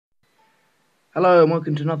Hello and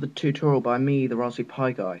welcome to another tutorial by me, the Raspberry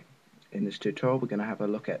Pi guy. In this tutorial we're going to have a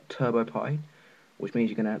look at TurboPi, which means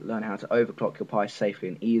you're going to learn how to overclock your Pi safely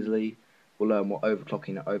and easily. We'll learn what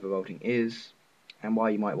overclocking and overvolting is, and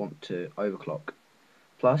why you might want to overclock.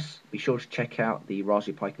 Plus, be sure to check out the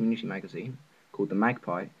Raspberry Pi community magazine called the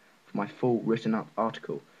MagPi for my full written up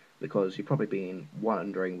article, because you've probably been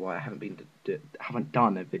wondering why I haven't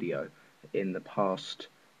done a video in the past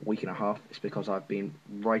week and a half. It's because I've been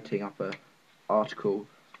writing up a article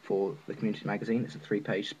for the community magazine. It's a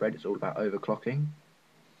 3-page spread. It's all about overclocking.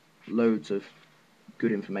 Loads of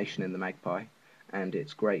good information in the MagPi, and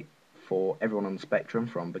it's great for everyone on the spectrum,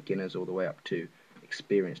 from beginners all the way up to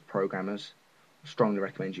experienced programmers. I strongly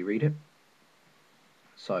recommend you read it.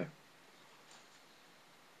 So,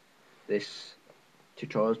 this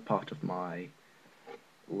tutorial is part of my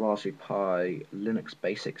Raspberry Pi Linux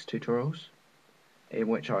Basics tutorials, in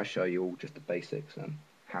which I show you all just the basics and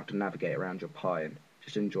how to navigate around your Pi and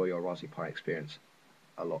just enjoy your Raspberry Pi experience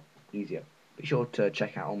a lot easier. Be sure to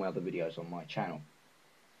check out all my other videos on my channel.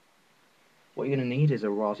 What you're going to need is a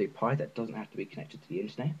Raspberry Pi that doesn't have to be connected to the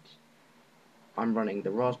internet. I'm running the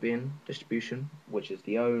Raspbian distribution, which is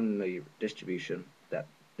the only distribution that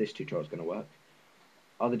this tutorial is going to work.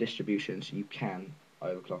 Other distributions you can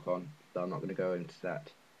overclock on, but I'm not going to go into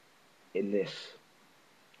that in this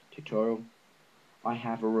tutorial. I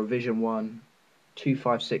have a revision 1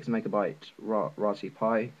 256 megabyte Raspberry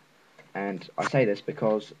Pi, and I say this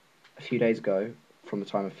because a few days ago, from the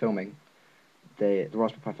time of filming, the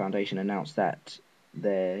Raspberry Pi Foundation announced that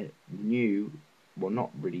their new, well,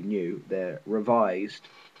 not really new, their revised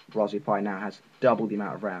Raspberry Pi now has double the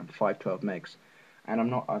amount of RAM, 512 megs,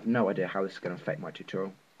 and I've no idea how this is going to affect my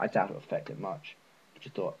tutorial. I doubt it will affect it much, but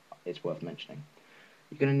just thought it's worth mentioning.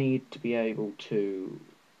 You're going to need to be able to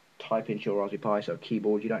type into your Raspberry Pi, so a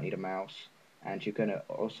keyboard. You don't need a mouse, and you're going to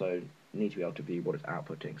also need to be able to view what it's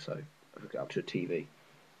outputting, so hook it up to a TV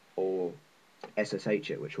or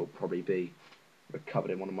SSH it, which will probably be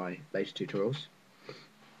covered in one of my later tutorials.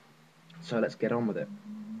 So let's get on with it.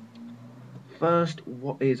 First,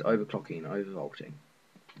 what is overclocking and overvolting?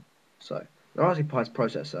 So, the Raspberry Pi's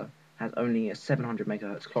processor has only a 700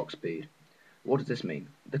 MHz clock speed. What does this mean?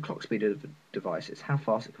 The clock speed of the device is how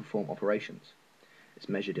fast it can perform operations. It's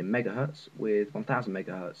measured in megahertz, with 1000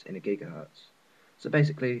 megahertz in a gigahertz. So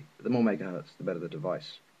basically, the more megahertz, the better the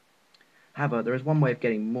device. However, there is one way of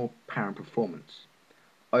getting more power and performance: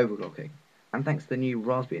 overclocking. And thanks to the new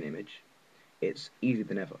Raspbian image, it's easier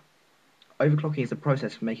than ever. Overclocking is the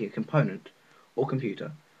process for making a component or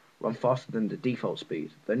computer run faster than the default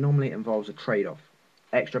speed, though normally it involves a trade-off: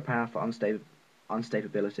 extra power for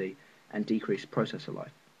unstability and decreased processor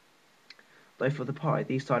life. Though for the Pi,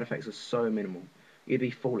 these side effects are so minimal, you'd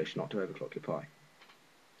be foolish not to overclock your Pi.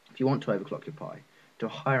 If you want to overclock your Pi to a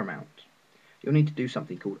higher amount, you'll need to do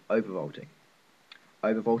something called overvolting.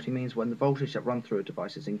 Overvolting means when the voltage that runs through a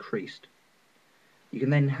device is increased. You can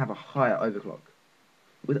then have a higher overclock.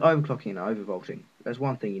 With overclocking and overvolting, there's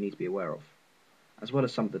one thing you need to be aware of, as well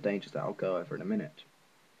as some of the dangers that I'll go over in a minute.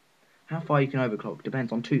 How far you can overclock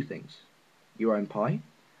depends on two things: your own Pi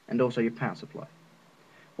and also your power supply.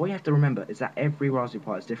 What you have to remember is that every Raspberry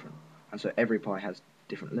Pi is different, and so every Pi has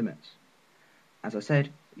different limits. As I said,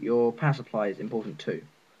 your power supply is important too.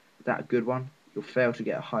 Without a good one, you'll fail to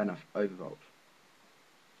get a high enough overvolt.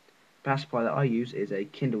 The power supply that I use is a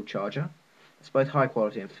Kindle charger. It's both high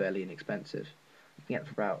quality and fairly inexpensive. You can get it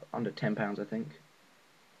for about under £10, I think,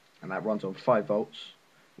 and that runs on 5 volts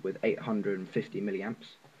with 850 milliamps.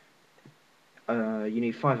 You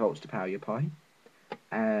need 5 volts to power your Pi,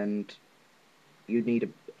 and you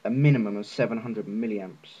need a minimum of 700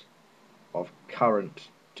 milliamps of current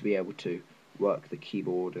to be able to work the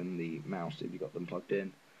keyboard and the mouse if you've got them plugged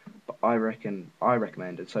in. But I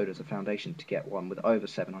recommend, and so does the foundation, to get one with over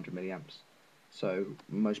 700 milliamps. So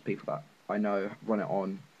most people that I know run it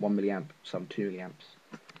on 1 milliamp, some 2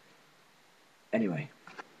 milliamps. Anyway,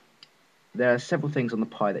 there are several things on the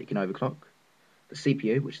Pi that you can overclock: the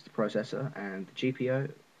CPU, which is the processor, and the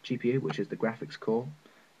GPU, which is the graphics core,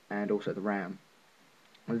 and also the RAM.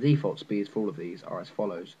 The default speeds for all of these are as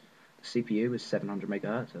follows: the CPU is 700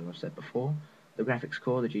 MHz, as I've said before; the graphics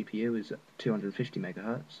core, the GPU, is 250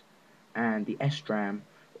 MHz, and the SRAM,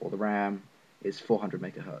 or the RAM, is 400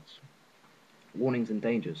 MHz. Warnings and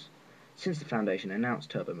dangers. Since the Foundation announced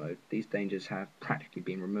turbo mode, these dangers have practically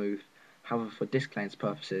been removed. However, for disclaimer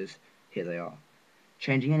purposes, here they are.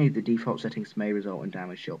 Changing any of the default settings may result in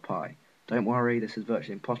damage to your Pi. Don't worry, this is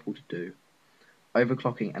virtually impossible to do.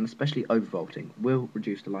 Overclocking, and especially overvolting, will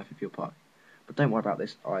reduce the life of your Pi. But don't worry about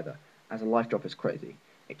this either, as a life drop is crazy.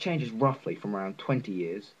 It changes roughly from around 20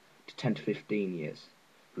 years to 10 to 15 years.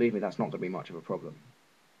 believe me, that's not going to be much of a problem.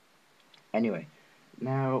 Anyway,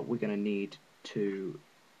 now we're going to need to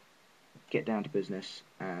get down to business,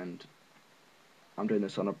 and I'm doing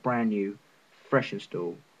this on a brand new, fresh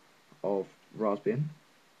install of Raspbian.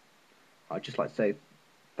 I'd just like to say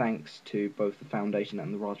thanks to both the Foundation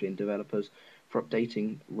and the Raspbian developers for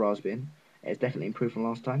updating Raspbian. It's definitely improved from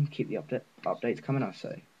last time. Keep the updates coming, I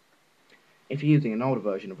say. If you're using an older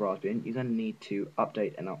version of Raspbian, you're going to need to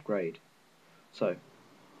update and upgrade. So,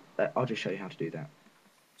 I'll just show you how to do that.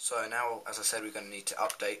 So now, as I said, we're going to need to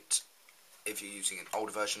update if you're using an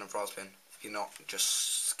older version of Raspbian. If you're not,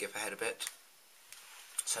 just skip ahead a bit.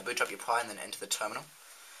 So boot up your Pi and then enter the terminal.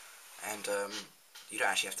 And you don't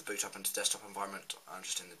actually have to boot up into desktop environment. I'm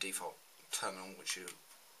just in the default terminal, which you're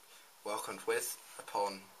welcomed with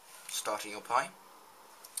upon starting your Pi.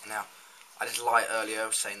 Now, I did lie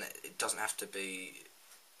earlier saying that it doesn't have to be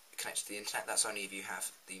connected to the internet. That's only if you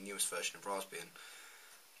have the newest version of Raspbian.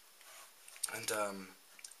 And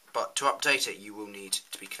but to update it, you will need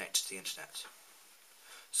to be connected to the internet.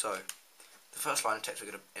 So the first line of text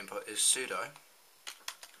we're going to input is sudo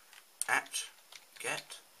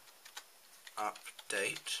apt-get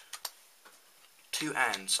update, two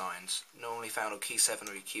and signs, normally found on key 7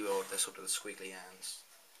 or your keyboard. They're sort of the squiggly ands.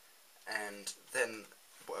 And then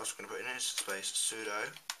what else we're going to put in is space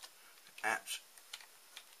sudo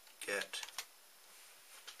apt-get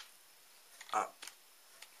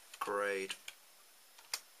upgrade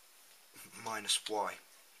 -y.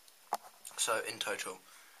 So in total,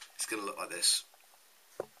 it's going to look like this,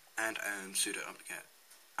 and sudo apt-get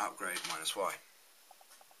upgrade -y.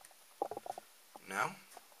 Now,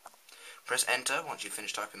 press enter once you've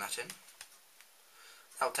finished typing that in.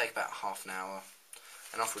 That'll take about half an hour,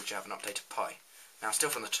 and afterwards you have an updated Pi. Now, still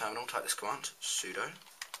from the terminal, type this command: sudo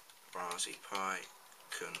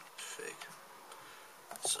raspi-config.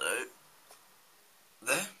 So,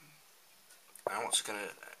 there. Now, what's going to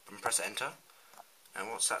press enter, and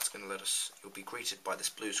what's that's going to let us, you'll be greeted by this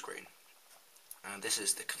blue screen, and this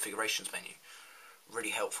is the configurations menu.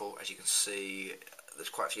 Really helpful. As you can see, there's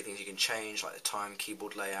quite a few things you can change, like the time,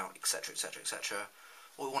 keyboard layout, etc, etc, etc.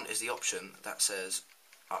 All we want is the option that says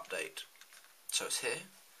update. So it's here.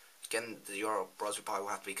 Again, your Raspberry Pi will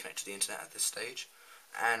have to be connected to the internet at this stage,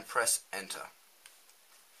 and press enter.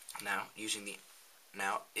 Now,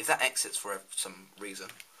 if that exits for some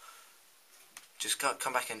reason, just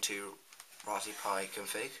come back into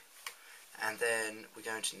raspi-config, and then we're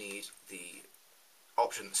going to need the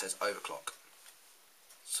option that says overclock.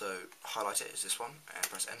 So highlight it as this one and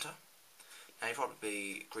press enter. Now you'll probably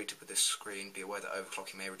be greeted with this screen. Be aware that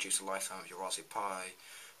overclocking may reduce the lifetime of your Raspberry Pi.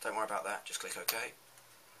 Don't worry about that, just click OK.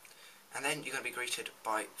 And then you're going to be greeted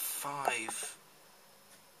by 5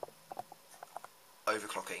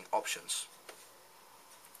 overclocking options.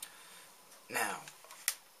 Now,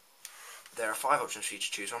 there are 5 options for you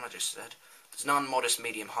to choose from, I just said. There's none, modest,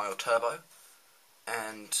 medium, high or turbo.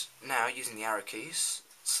 And now, using the arrow keys,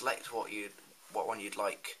 select what one you'd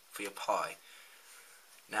like for your Pi.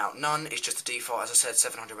 Now, none is just the default, as I said,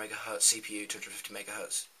 700 MHz CPU, 250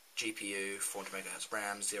 MHz GPU, 400 MHz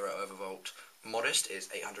RAM, 0 overvolt. Modest is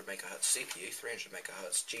 800 MHz CPU, 300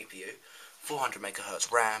 MHz GPU, 400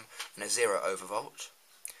 MHz RAM, and a 0 overvolt.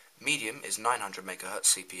 Medium is 900 MHz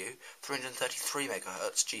CPU, 333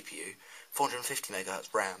 MHz GPU, 450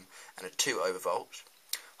 MHz RAM, and a 2 overvolt.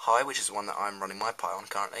 High, which is the one that I'm running my Pi on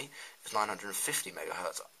currently, is 950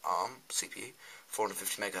 MHz ARM CPU,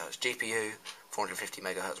 450 MHz GPU, 450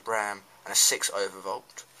 MHz RAM, and a 6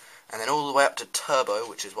 overvolt. And then all the way up to Turbo,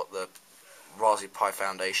 which is what the Raspberry Pi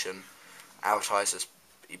Foundation advertises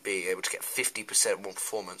being able to get 50% more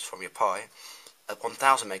performance from your Pi. At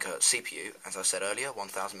 1000 MHz CPU, as I said earlier,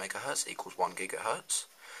 1000 MHz equals 1 GHz,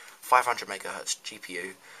 500 MHz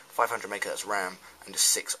GPU, 500 MHz RAM, and a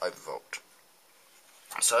 6 overvolt.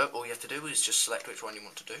 So all you have to do is just select which one you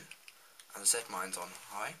want to do. As I said, mine's on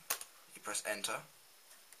high. You press enter.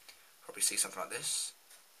 Probably see something like this.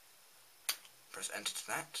 Press enter to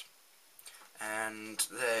that, and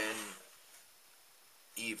then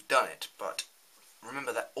you've done it. But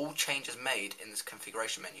remember that all changes made in this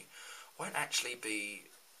configuration menu won't actually be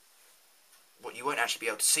you won't actually be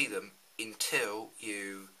able to see them until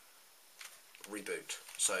you reboot.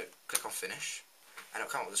 So click on finish, and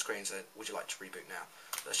it'll come up with a screen saying, would you like to reboot now?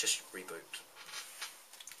 Let's just reboot.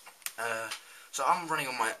 So I'm running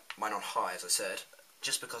on mine on high, as I said,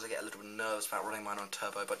 just because I get a little nervous about running mine on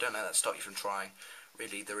turbo, but don't let that stop you from trying.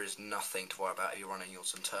 Really, there is nothing to worry about if you're running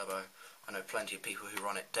yours on turbo. I know plenty of people who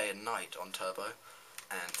run it day and night on turbo,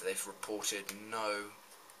 and they've reported no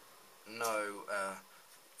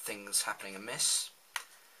things happening amiss.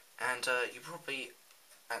 And you probably,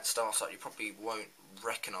 at startup, you probably won't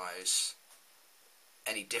recognise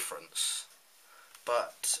any difference,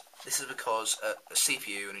 but this is because a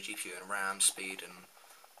CPU and a GPU and a RAM speed, and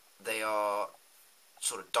they are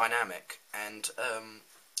sort of dynamic, and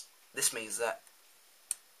this means that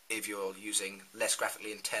if you're using less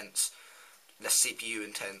graphically intense, less CPU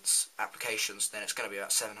intense applications, then it's going to be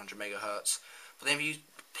about 700 megahertz. But then if you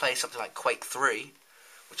play something like Quake 3,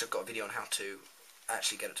 which I've got a video on how to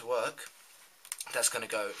actually get it to work, that's going to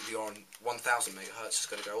go, if you're on 1000 megahertz, it's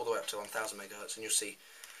going to go all the way up to 1000 megahertz, and you'll see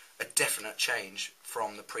a definite change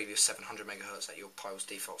from the previous 700 megahertz that your Pi was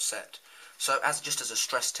default set. So just as a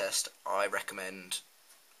stress test, I recommend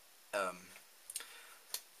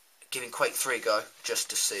giving Quake 3 a go, just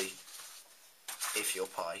to see if your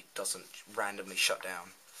Pi doesn't randomly shut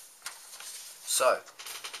down. So,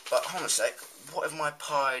 but hold on a sec, what if my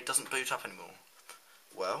Pi doesn't boot up anymore?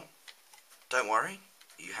 Well, don't worry,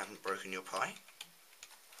 you haven't broken your Pi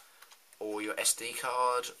or your SD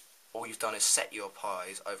card. All you've done is set your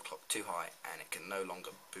Pi's overclock too high, and it can no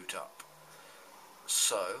longer boot up.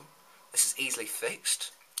 So, this is easily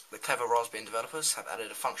fixed. The clever Raspbian developers have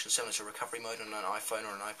added a function similar to recovery mode on an iPhone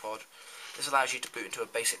or an iPod. This allows you to boot into a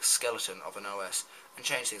basic skeleton of an OS and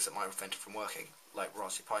change things that might prevent it from working, like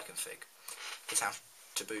raspi-config. It's how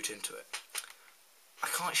to boot into it. I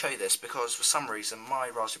can't show you this because for some reason my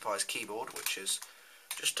Raspberry Pi's keyboard, which is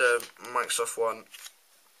just a Microsoft one,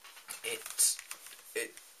 it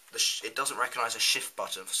doesn't recognise a shift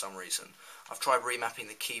button for some reason. I've tried remapping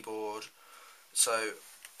the keyboard, so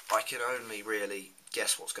I can only really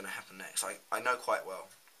guess what's going to happen next. I know quite well.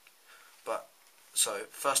 But, so,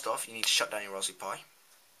 first off, you need to shut down your Raspberry Pi.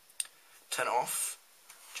 Turn it off,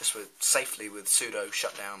 just safely with sudo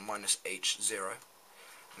shutdown -H0.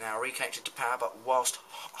 Now reconnect it to power, but whilst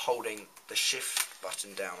holding the shift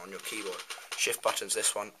button down on your keyboard. Shift button's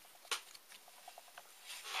this one.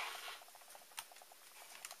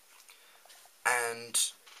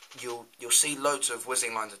 And you'll see loads of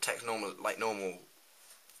whizzing lines of text not like normal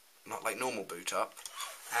boot up,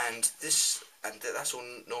 and that's all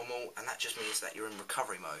normal, and that just means that you're in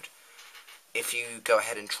recovery mode. If you go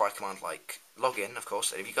ahead and try command like login, of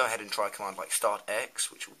course, if you go ahead and try command like start X,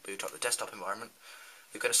 which will boot up the desktop environment,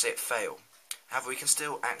 you're going to see it fail. However, we can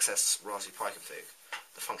still access raspi-config,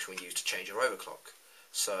 the function we use to change your overclock.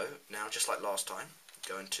 So now, just like last time,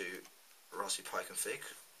 go into raspi-config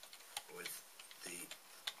with the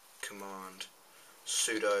command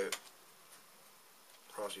sudo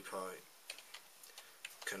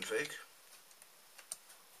raspi-config.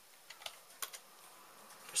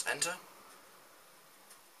 Press enter,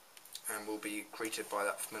 and we'll be greeted by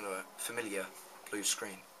that familiar blue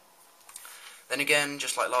screen. Then again,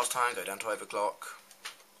 just like last time, go down to overclock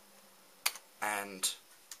and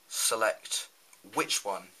select which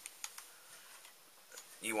one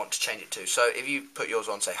you want to change it to. So if you put yours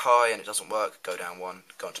on, say high, and it doesn't work, go down one,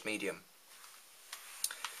 go on to medium.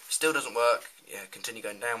 Still doesn't work, yeah, continue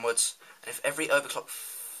going downwards. And if every overclock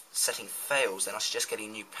setting fails, then I suggest getting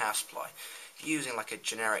a new power supply. If you're using like a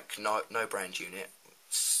generic no brand unit,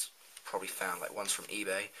 it's probably found like ones from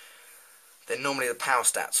eBay, then normally the power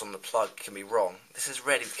stats on the plug can be wrong. This is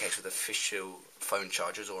rarely the case with official phone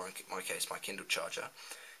chargers, or in my case my Kindle charger.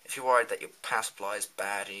 If you're worried that your power supply is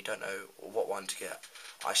bad and you don't know what one to get,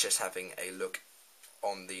 I suggest having a look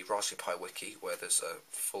on the Raspberry Pi wiki, where there's a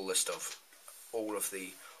full list of all of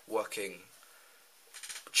the working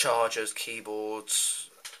chargers, keyboards,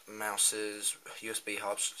 mouses, USB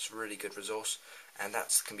hubs. It's a really good resource, and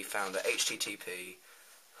that can be found at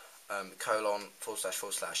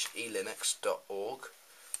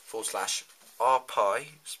http://elinux.org/rpi,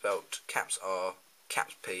 spelt caps R,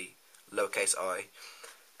 caps P, lowercase I,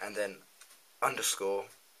 and then underscore,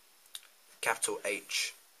 capital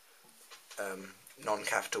H,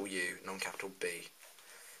 non-capital U, non-capital B.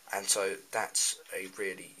 And so that's a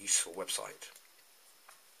really useful website.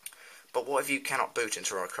 But what if you cannot boot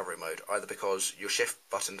into recovery mode, either because your shift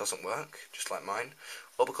button doesn't work, just like mine,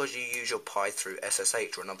 or because you use your Pi through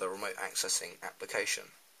SSH or another remote accessing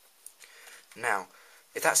application? Now,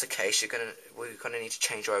 if that's the case, we're going to need to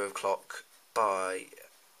change your overclock by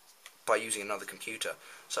using another computer.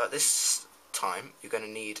 So at this time, you're going to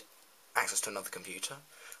need access to another computer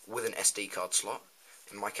with an SD card slot.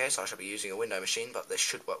 In my case, I shall be using a Windows machine, but this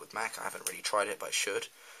should work with Mac. I haven't really tried it, but it should.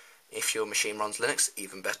 If your machine runs Linux,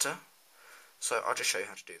 even better. So I'll just show you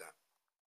how to do that.